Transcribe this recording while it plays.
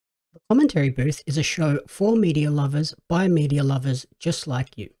The Commentary Booth is a show for media lovers by media lovers just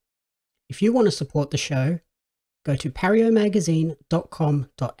like you. If you want to support the show, go to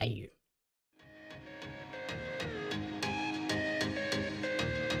pariomagazine.com.au.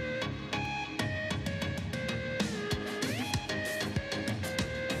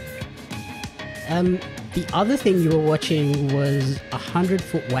 The other thing you were watching was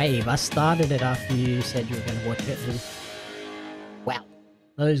 100-foot wave. I started it after you said you were going to watch it, and wow,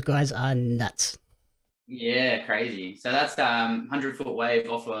 those guys are nuts. Yeah, crazy. So that's 100-foot wave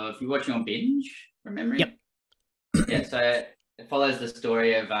off of, you're watching on Binge, from memory? Yep. Yeah, so it follows the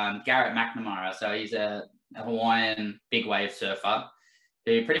story of Garrett McNamara. So he's a Hawaiian big wave surfer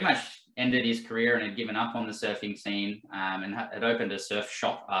who pretty much ended his career and had given up on the surfing scene, and had opened a surf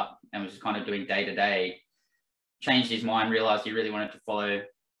shop up and was just kind of doing day-to-day. Changed his mind, realized he really wanted to follow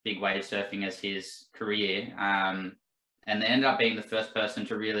big wave surfing as his career, and they ended up being the first person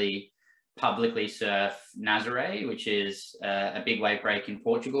to really publicly surf Nazaré, which is a big wave break in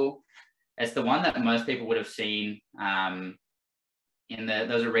Portugal. It's the one that most people would have seen. There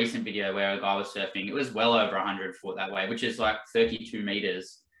was a recent video where a guy was surfing. It was well over 100 foot that wave, which is like 32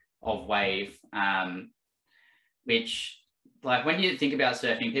 meters of wave, which, like, when you think about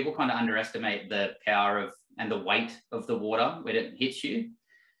surfing, people kind of underestimate the power of and the weight of the water when it hits you.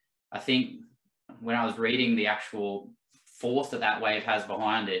 I think when I was reading the actual force that wave has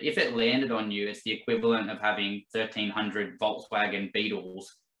behind it, if it landed on you, it's the equivalent of having 1,300 Volkswagen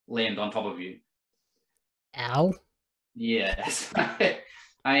Beetles land on top of you. Ow. Yes. I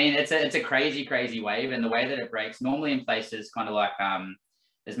mean, it's a crazy wave, and the way that it breaks, normally in places kind of like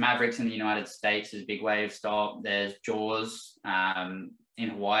there's Mavericks in the United States, there's big wave stop, there's Jaws in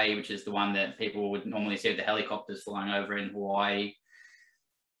Hawaii, which is the one that people would normally see with the helicopters flying over in Hawaii.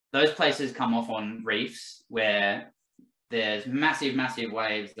 Those places come off on reefs where there's massive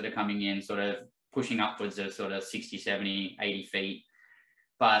waves that are coming in, sort of pushing upwards of sort of 60, 70, 80 feet.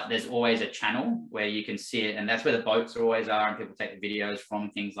 But there's always a channel where you can see it, and that's where the boats always are, and people take the videos from,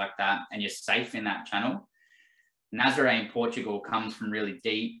 things like that, and you're safe in that channel. Nazaré in Portugal comes from really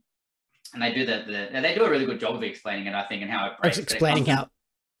deep, and they do they do a really good job of explaining it, I think, and how it breaks. Explaining how.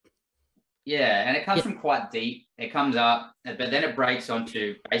 Yeah, and it comes from quite deep. It comes up, but then it breaks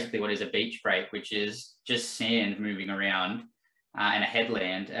onto basically what is a beach break, which is just sand moving around and a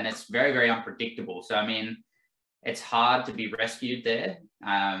headland, and it's very unpredictable. So, I mean, it's hard to be rescued there.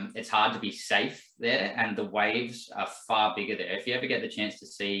 It's hard to be safe there, and the waves are far bigger there. If you ever get the chance to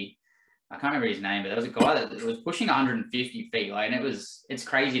see, I can't remember his name, but there was a guy that was pushing 150 feet, like, and it's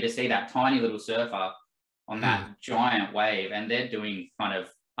crazy to see that tiny little surfer on that giant wave, and they're doing kind of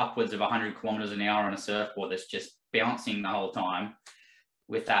upwards of 100 kilometers an hour on a surfboard that's just bouncing the whole time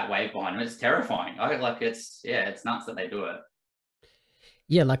with that wave behind them. It's terrifying. It's nuts that they do it.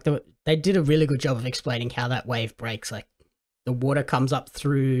 Yeah, like they did a really good job of explaining how that wave breaks. Like, the water comes up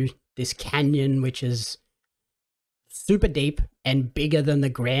through this canyon, which is super deep and bigger than the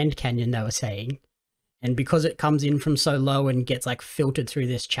Grand Canyon, they were saying. And because it comes in from so low and gets like filtered through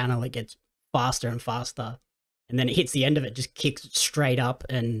this channel, it gets faster and faster. And then it hits the end of it, just kicks straight up.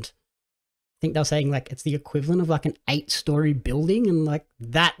 And I think they were saying like it's the equivalent of like an 8-story building. And like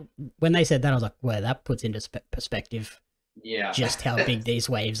that, when they said that, I was like, well, that puts into perspective. Yeah, just how big these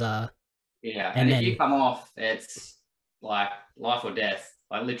waves are. Yeah, and if you come off, it's like life or death,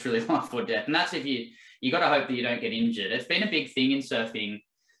 like literally life or death. And that's if you got to hope that you don't get injured. It's been a big thing in surfing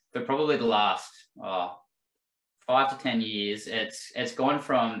for probably the last 5 to 10 years. It's gone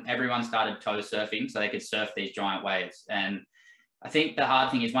from everyone started tow surfing so they could surf these giant waves. And I think the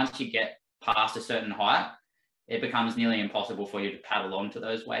hard thing is once you get past a certain height, it becomes nearly impossible for you to paddle onto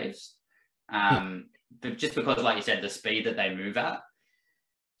those waves. But just because, like you said, the speed that they move at.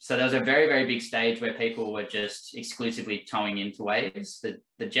 So there was a very big stage where people were just exclusively towing into waves.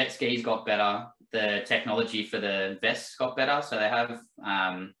 The jet skis got better. The technology for the vests got better. So they have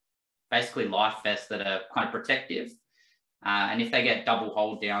basically life vests that are kind of protective. And if they get double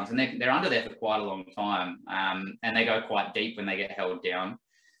hold downs, and they're under there for quite a long time, and they go quite deep when they get held down,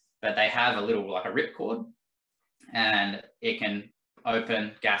 but they have a little, like a ripcord, and it can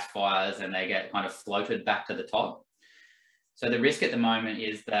open gas fires and they get kind of floated back to the top. So the risk at the moment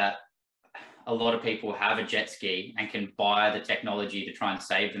is that a lot of people have a jet ski and can buy the technology to try and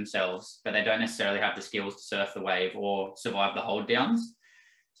save themselves, but they don't necessarily have the skills to surf the wave or survive the hold downs.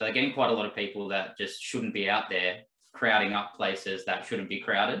 So they're getting quite a lot of people that just shouldn't be out there crowding up places that shouldn't be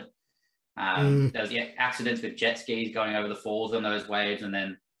crowded. There was accidents with jet skis going over the falls on those waves, and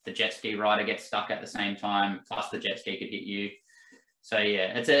then the jet ski rider gets stuck at the same time, plus the jet ski could hit you. So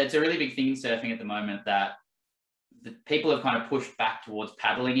yeah, it's a really big thing in surfing at the moment that people have kind of pushed back towards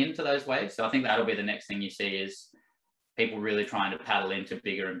paddling into those waves. So I think that'll be the next thing you see is people really trying to paddle into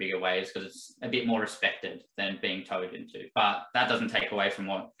bigger and bigger waves because it's a bit more respected than being towed into. But that doesn't take away from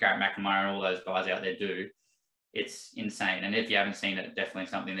what Garrett McNamara and all those guys out there do. It's insane. And if you haven't seen it, definitely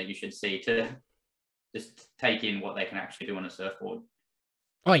something that you should see to just take in what they can actually do on a surfboard.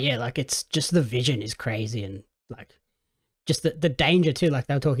 Oh yeah, like it's just the vision is crazy, and like just the danger too. Like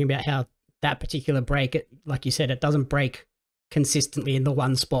they were talking about how that particular break, like you said, it doesn't break consistently in the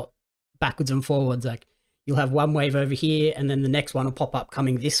one spot backwards and forwards. Like you'll have one wave over here and then the next one will pop up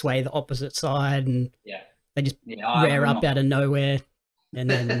coming this way, the opposite side, and they just rear up out of nowhere. And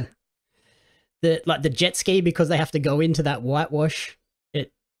then the jet ski, because they have to go into that whitewash,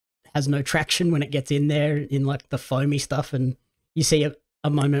 it has no traction when it gets in there in like the foamy stuff, and you see a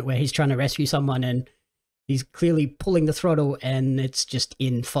moment where he's trying to rescue someone and he's clearly pulling the throttle and it's just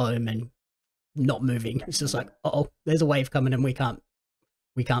in foam and not moving. It's just like, oh, there's a wave coming and we can't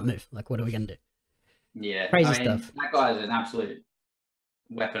move. Like, what are we gonna do? Yeah, crazy stuff. That guy is an absolute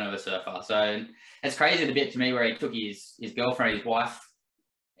weapon of a surfer. So it's crazy the bit to me where he took his girlfriend, his wife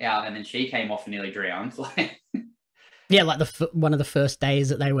out, and then she came off and nearly drowned. Yeah, like one of the first days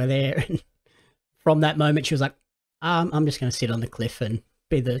that they were there, and from that moment she was like, I'm just gonna sit on the cliff and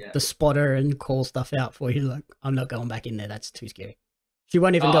be the spotter and call stuff out for you. Like, I'm not going back in there. That's too scary. She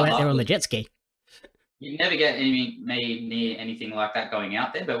won't even go out there on the jet ski. You never get near anything like that going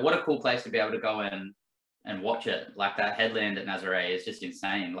out there, but what a cool place to be able to go in and watch it. Like that headland at Nazaré is just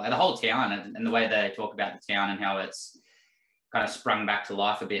insane. Like the whole town and the way they talk about the town and how it's kind of sprung back to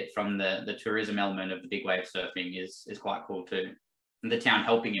life a bit from the tourism element of the big wave surfing is quite cool too. And the town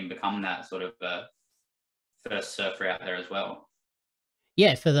helping him become that sort of first surfer out there as well.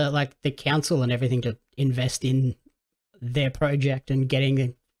 Yeah, for the council and everything to invest in their project and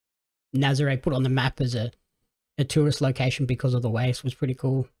getting Nazaré put on the map as a tourist location because of the waves was pretty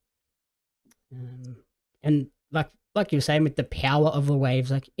cool. And like you were saying with the power of the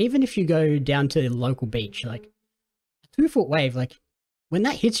waves, like even if you go down to the local beach, like a 2-foot wave, like when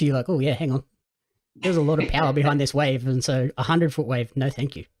that hits you, like, oh yeah, hang on, there's a lot of power behind this wave, and so 100-foot wave, no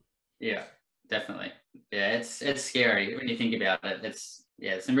thank you. Yeah, definitely. Yeah, it's scary when you think about it.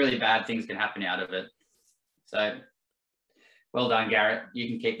 Some really bad things can happen out of it. So well done, Garrett. You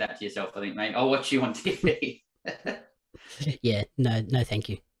can keep that to yourself, I think, mate. I'll watch you on TV. Yeah, no, thank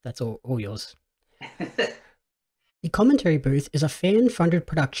you. That's all yours. The Commentary Booth is a fan-funded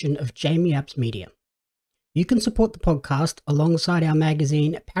production of Jamie Apps Media. You can support the podcast alongside our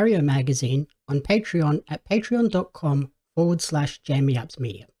magazine, Pario Magazine, on Patreon at patreon.com/Jamie Apps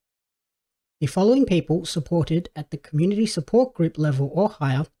Media. The following people supported at the community support group level or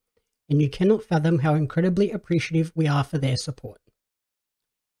higher, and you cannot fathom how incredibly appreciative we are for their support.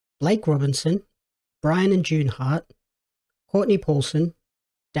 Blake Robinson, Brian and June Hart, Courtney Paulson,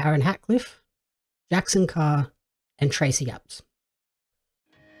 Darren Hatcliffe, Jackson Carr, and Tracy Apps.